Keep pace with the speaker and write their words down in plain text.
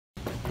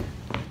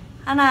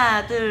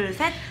하나, 둘,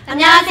 셋.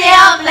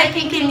 안녕하세요,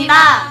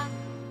 블랙핑크입니다.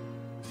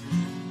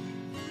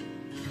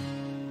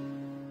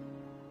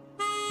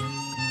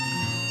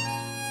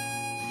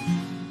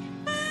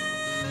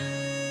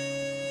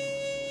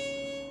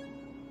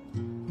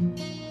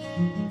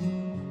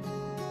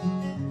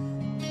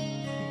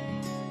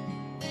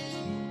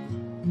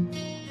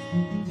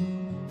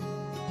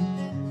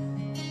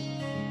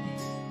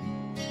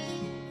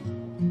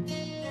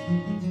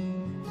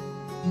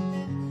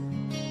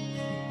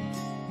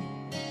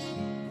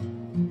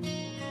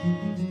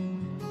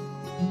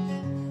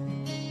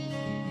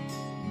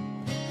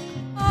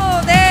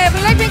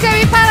 블랙핑크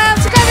휘파람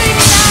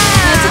축하드립니다.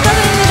 네,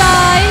 축하드립니다.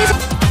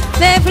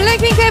 네,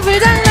 블랙핑크의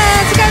불장난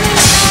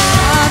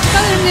축하드립니다.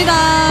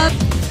 축하드립니다.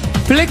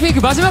 블랙핑크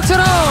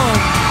마지막처럼.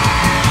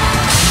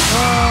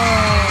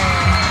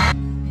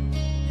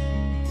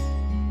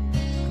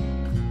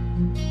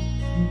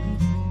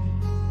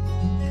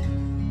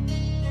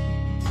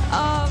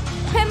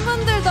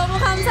 팬분들 너무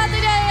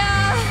감사드려요.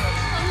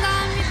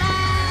 감사합니다.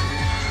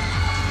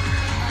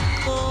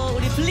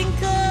 우리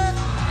블링크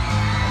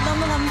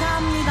너무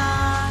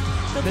감사합니다.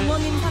 또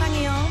부모님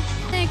사랑해요.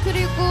 네,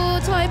 그리고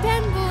저희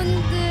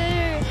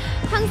팬분들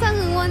항상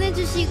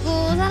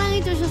응원해주시고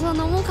사랑해주셔서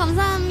너무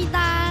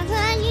감사합니다.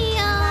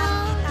 사랑해요.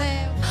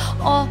 네.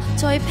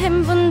 저희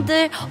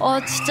팬분들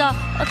진짜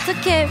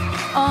어떻게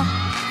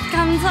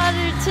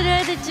감사를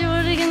드려야 될지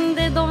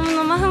모르겠는데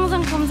너무너무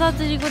항상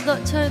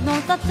감사드리고 저희 너무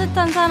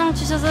따뜻한 사랑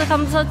주셔서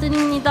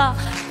감사드립니다.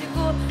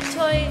 그리고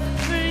저희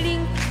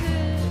블링크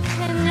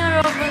팬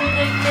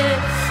여러분들께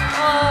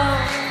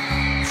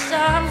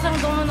진짜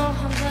항상 너무너무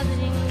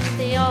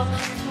감사드리는데요.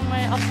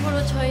 정말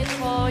앞으로 저희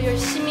더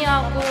열심히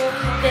하고 더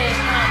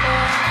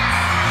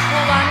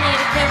많이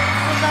이렇게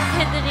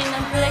보답해드리는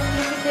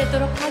블랙핑크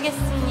되도록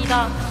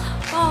하겠습니다.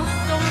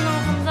 너무너무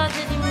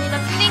감사드립니다.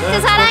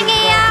 블링크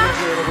사랑해요.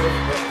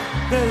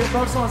 네,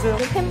 말씀하세요.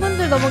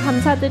 팬분들 너무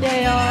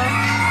감사드려요.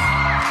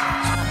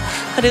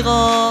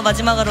 그리고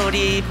마지막으로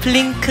우리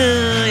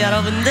블링크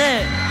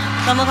여러분들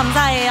너무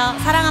감사해요.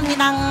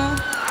 사랑합니다.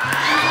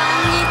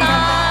 감사합니다.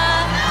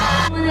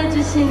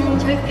 응원해주시는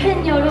저희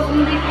팬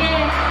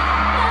여러분들께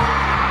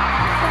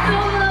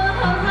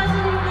너무너무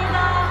감사드립니다.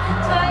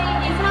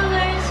 저희 이상을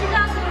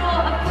시작으로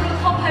앞으로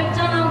더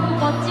발전하고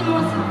멋진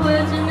모습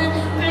보여주는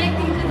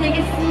블랙핑크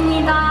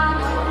되겠습니다.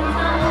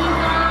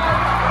 감사합니다.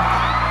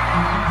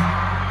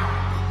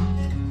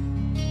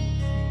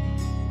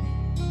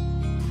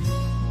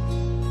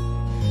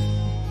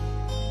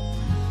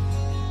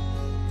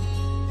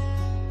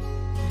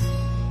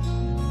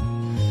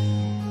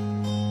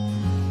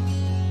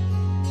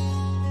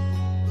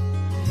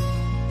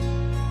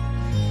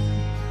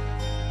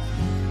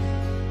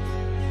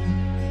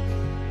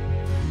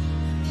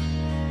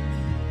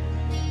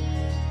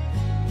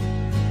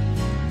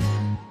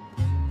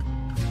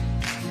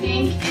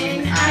 Pink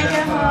in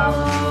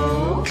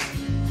Idaho.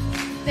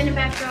 In the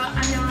background,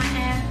 I know I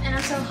am, and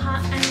I'm so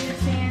hot, I need a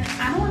fan.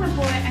 I don't want a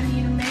boy, I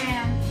need a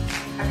man.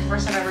 Happy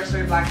first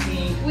anniversary,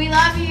 BLACKPINK. We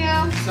love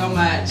you, So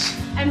much.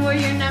 and we're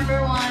your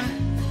 #1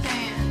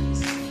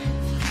 fans.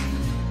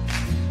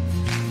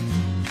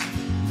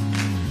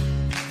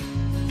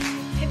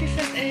 Happy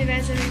first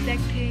anniversary,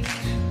 BLACKPINK.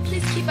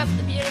 Please keep up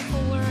the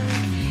beautiful work.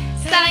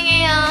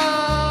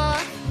 사랑해요.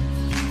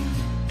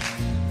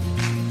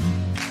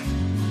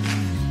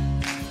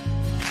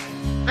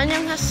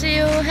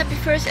 안녕하세요. Happy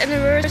first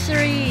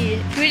anniversary.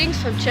 Greetings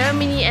from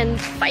Germany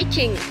and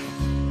fighting.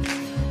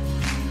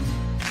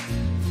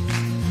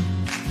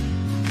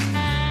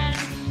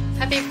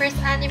 Happy first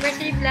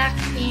anniversary,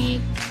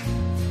 BLACKPINK.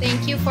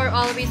 Thank you for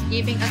always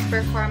giving us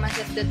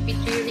performances that we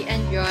truly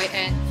enjoy,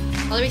 and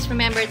always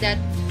remember that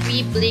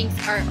we Blinks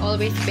are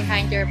always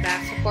behind your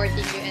back,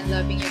 supporting you and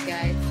loving you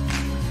guys.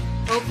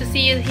 Hope to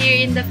see you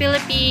here in the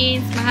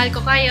Philippines. Mahal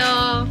ko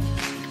kayo.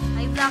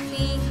 Hi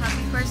BLACKPINK.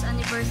 Happy first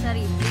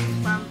anniversary. Blink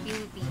from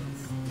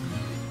Philippines.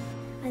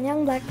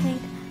 안녕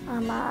BLACKPINK.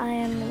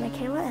 I am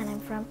Michaela and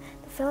I'm from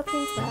the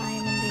Philippines, but I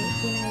am in the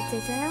United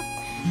States right now.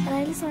 And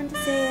I just want to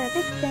say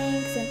big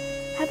thanks and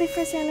happy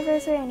first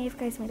anniversary, and you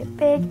guys made it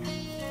big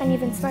and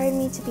you've inspired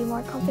me to be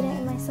more confident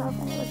in myself,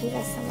 and I love you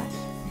guys so much.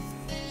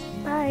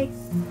 Bye!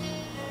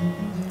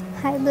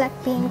 Hi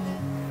BLACKPINK.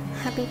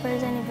 Happy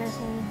first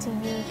anniversary to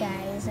you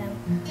guys.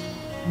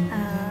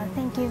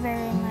 Thank you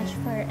very much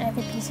for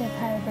every piece of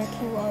hard work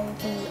you all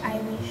do.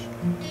 I wish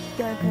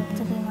your group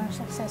to be more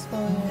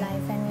successful in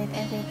life and with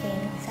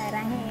everything.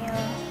 Saranghaeyo.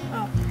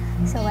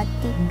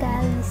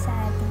 Sawadika, Lisa,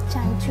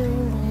 Chanchu,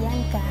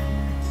 Lianka.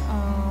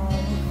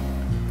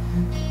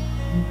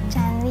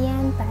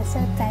 Chanrian,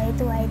 Pasa, Kai,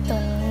 Tuai,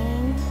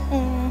 Toning.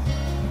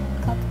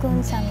 Khopkun,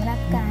 Samrak,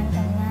 Kan,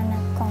 Kamnana,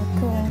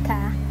 Kongkun,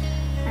 Ka.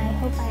 I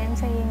hope I am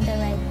saying the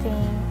right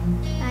thing.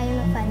 I am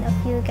a fan of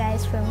you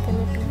guys from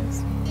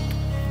Philippines.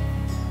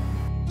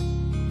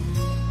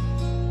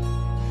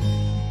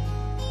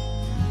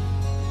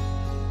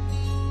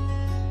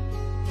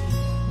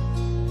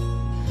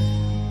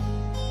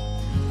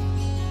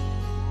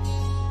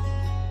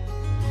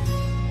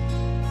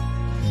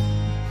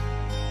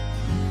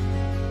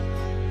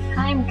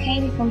 Hi, I'm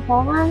Katie from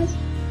Poland.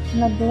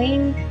 I'm a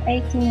Blink,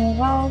 18 years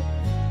old.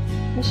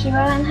 Wish you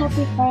well and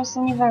happy first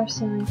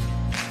anniversary.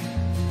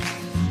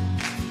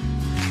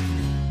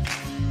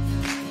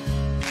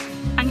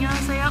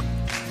 안녕하세요.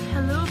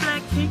 Hello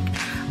Blackpink.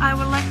 I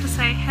would like to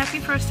say happy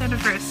first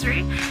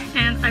anniversary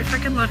and I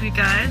freaking love you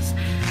guys.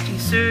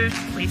 Jisoo,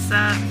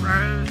 Lisa,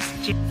 Rose,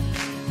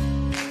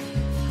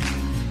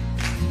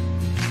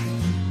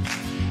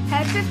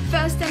 Happy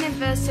first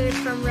anniversary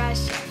from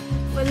Russia.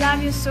 We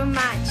love you so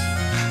much.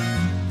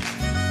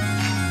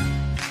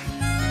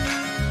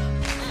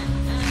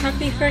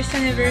 Happy first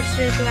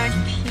anniversary,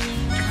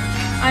 Blackpink.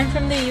 I'm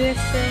from the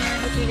USA and I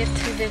hope you get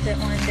to visit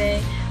one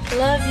day.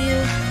 Love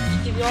you.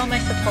 Give you all my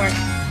support.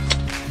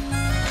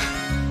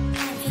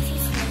 I'm Fifi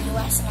from the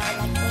US and I would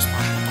like to wish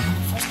BLACKPINK a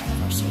happy first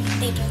anniversary.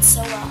 They've done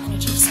so well and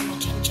achieved so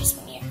much in just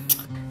 1 year.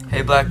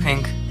 Hey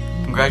Blackpink,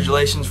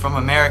 congratulations from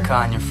America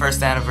on your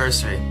first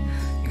anniversary.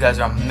 You guys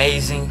are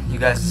amazing. You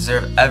guys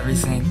deserve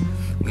everything.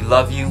 We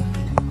love you.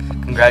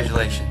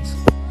 Congratulations.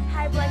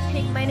 Hi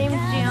Blackpink, my name is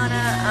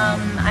Gianna.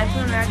 I'm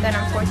from America and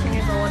I'm 14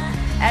 years old.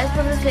 I just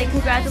wanted to say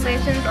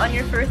congratulations on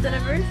your first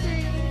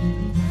anniversary.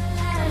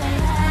 I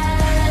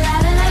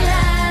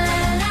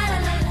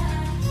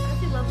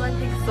actually love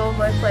Blackpink so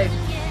much. Like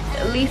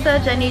Lisa,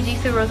 Jennie,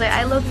 Jisoo, Rose,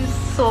 I love you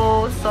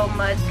so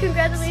much.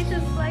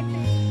 Congratulations Blackpink.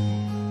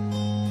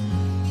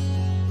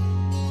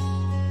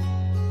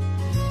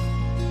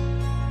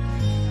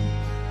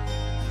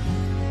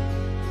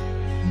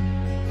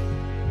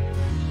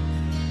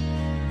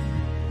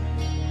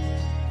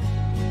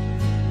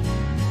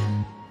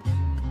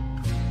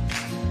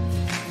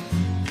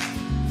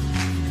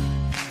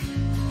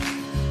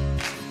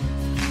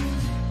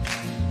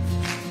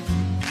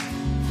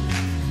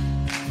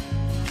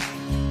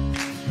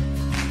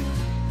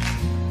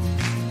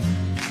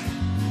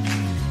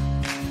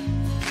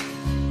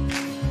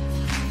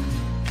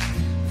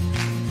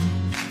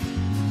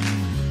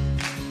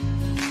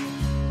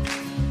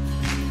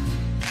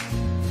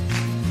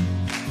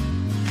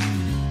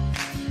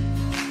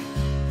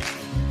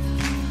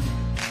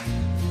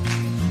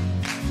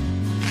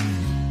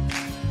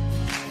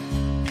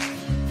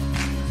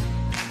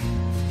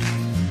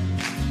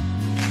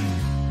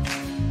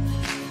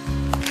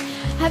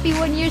 Happy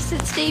 1 year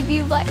since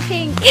debut,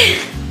 Blackpink.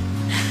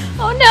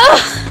 Oh no!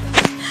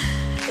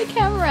 The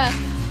camera.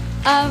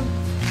 I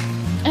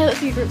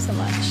love your group so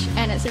much,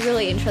 and it's a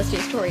really interesting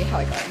story how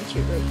I got into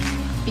your group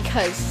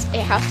because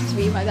it happens to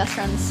be my best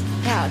friend's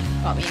dad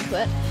got me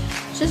into it.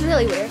 Which is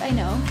really weird, I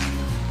know.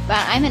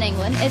 But I'm in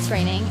England, it's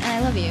raining, and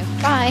I love you.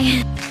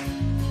 Bye!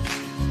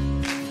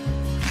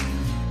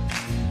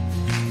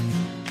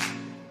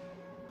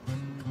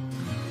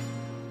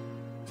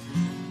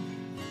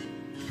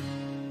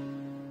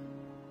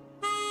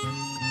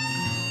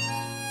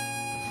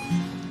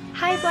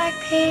 Hi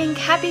Blackpink,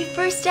 happy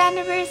first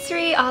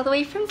anniversary all the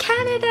way from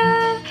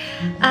Canada.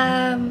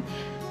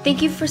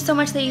 Thank you for so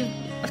much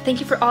thank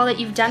you for all that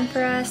you've done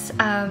for us.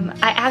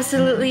 I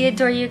absolutely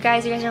adore you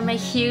guys. You guys are my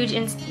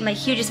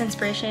hugest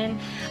inspiration.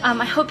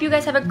 I hope you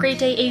guys have a great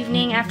day,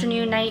 evening,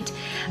 afternoon, night.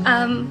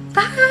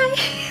 Bye.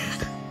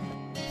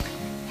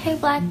 Hey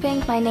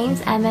Blackpink, my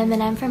name's Emma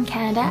and I'm from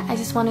Canada. I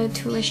just wanted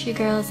to wish you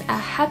girls a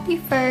happy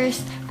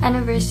first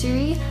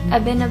anniversary.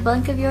 I've been a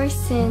Blink of yours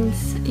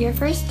since your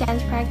first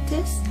dance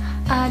practice.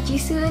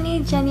 Jisoo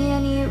언니, Jennie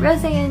언니,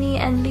 Rose 언니,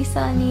 and Lisa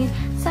언니,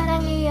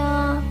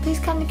 사랑해요. Please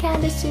come to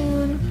Canada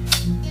soon.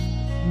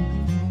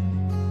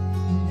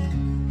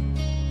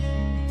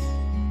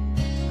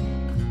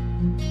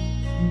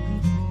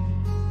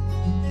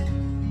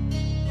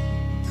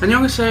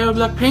 안녕하세요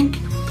Blackpink.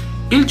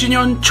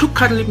 1주년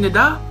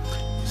축하드립니다.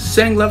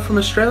 Sending love from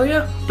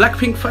Australia.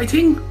 Blackpink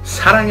fighting.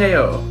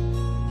 사랑해요.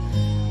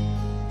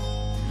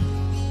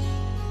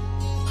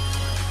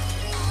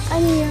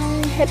 안녕.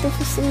 Happy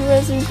first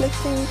anniversary,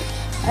 Blackpink.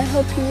 I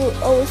hope you will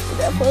always be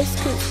there for us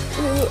because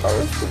we will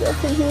always be there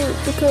for you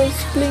because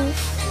Blink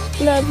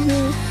love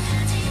you.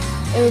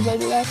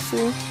 Everybody loves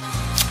you.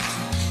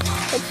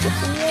 Happy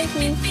first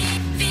anniversary.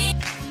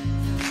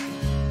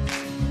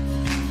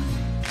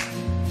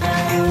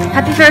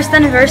 Happy first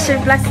anniversary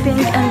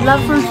Blackpink and love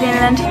from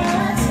Finland.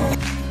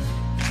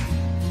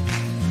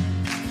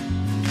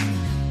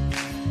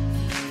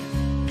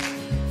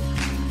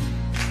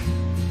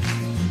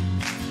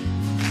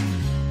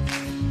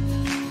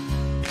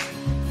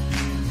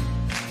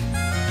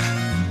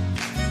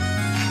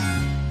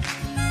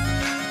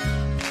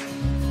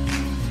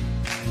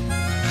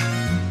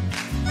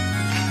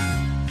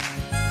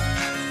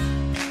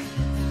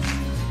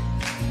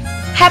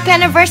 Happy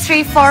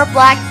anniversary for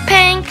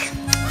Blackpink.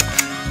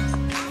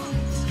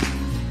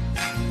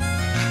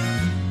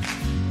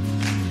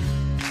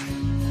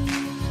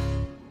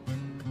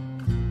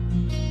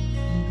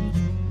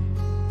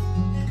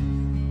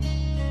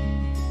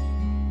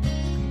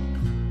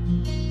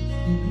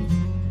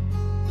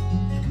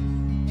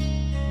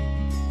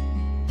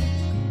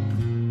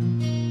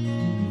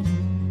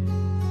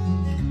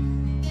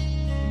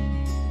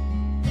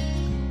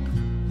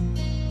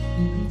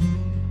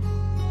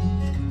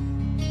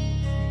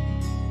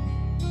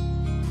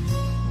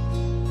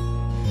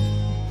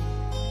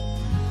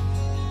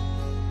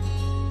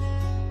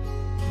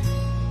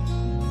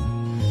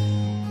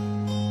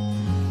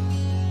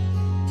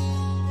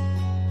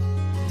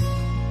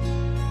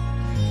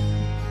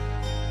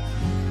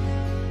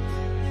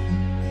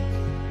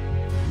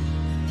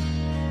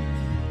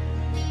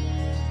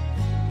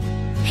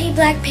 Hey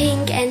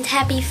Blackpink and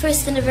happy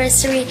first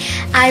anniversary.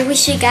 I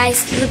wish you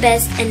guys the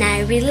best and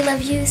I really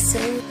love you so.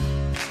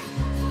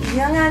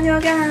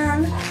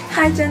 Yogan.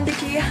 Hi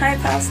Jendiki, hi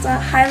Pasta,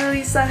 hi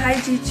Lalisa, hi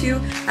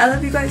Jichu. I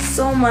love you guys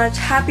so much.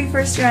 Happy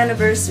first year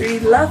anniversary.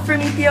 Love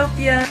from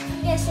Ethiopia.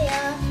 안녕하세요.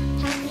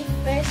 Happy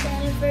first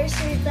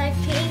anniversary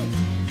Blackpink.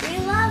 We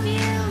love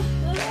you.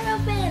 We're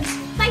Europans.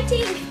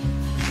 Fighting.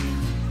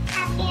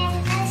 Happy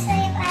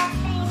anniversary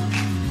Blackpink.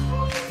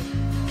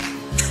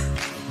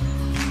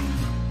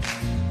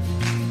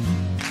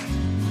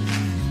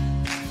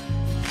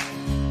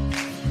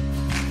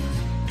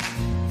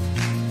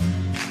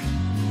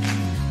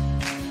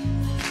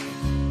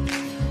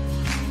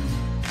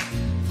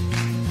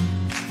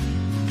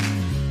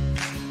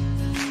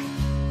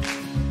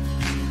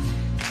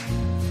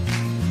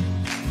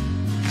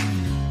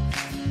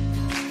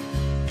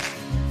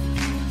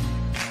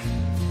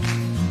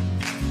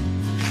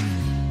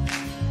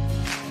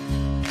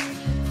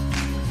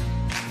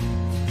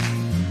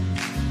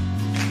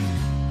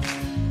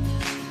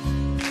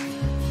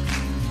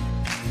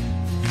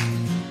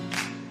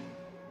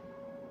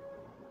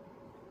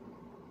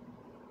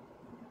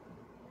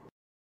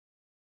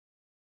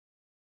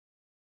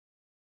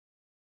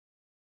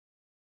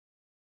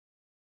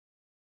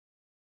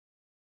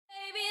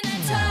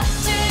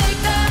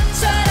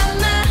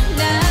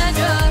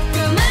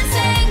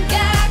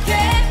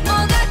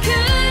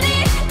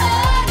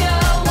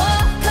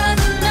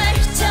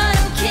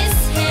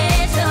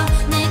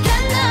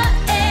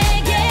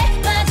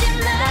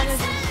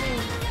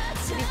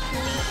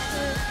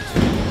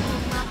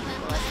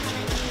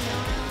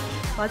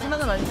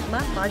 마지막은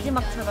아니지만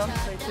마지막처럼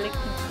저희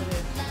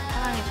블랙핑크를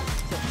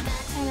사랑해주십시오.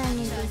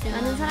 사랑해주세요.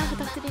 많은 사랑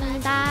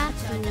부탁드립니다.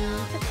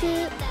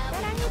 하트.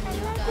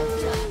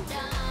 사랑해달라고.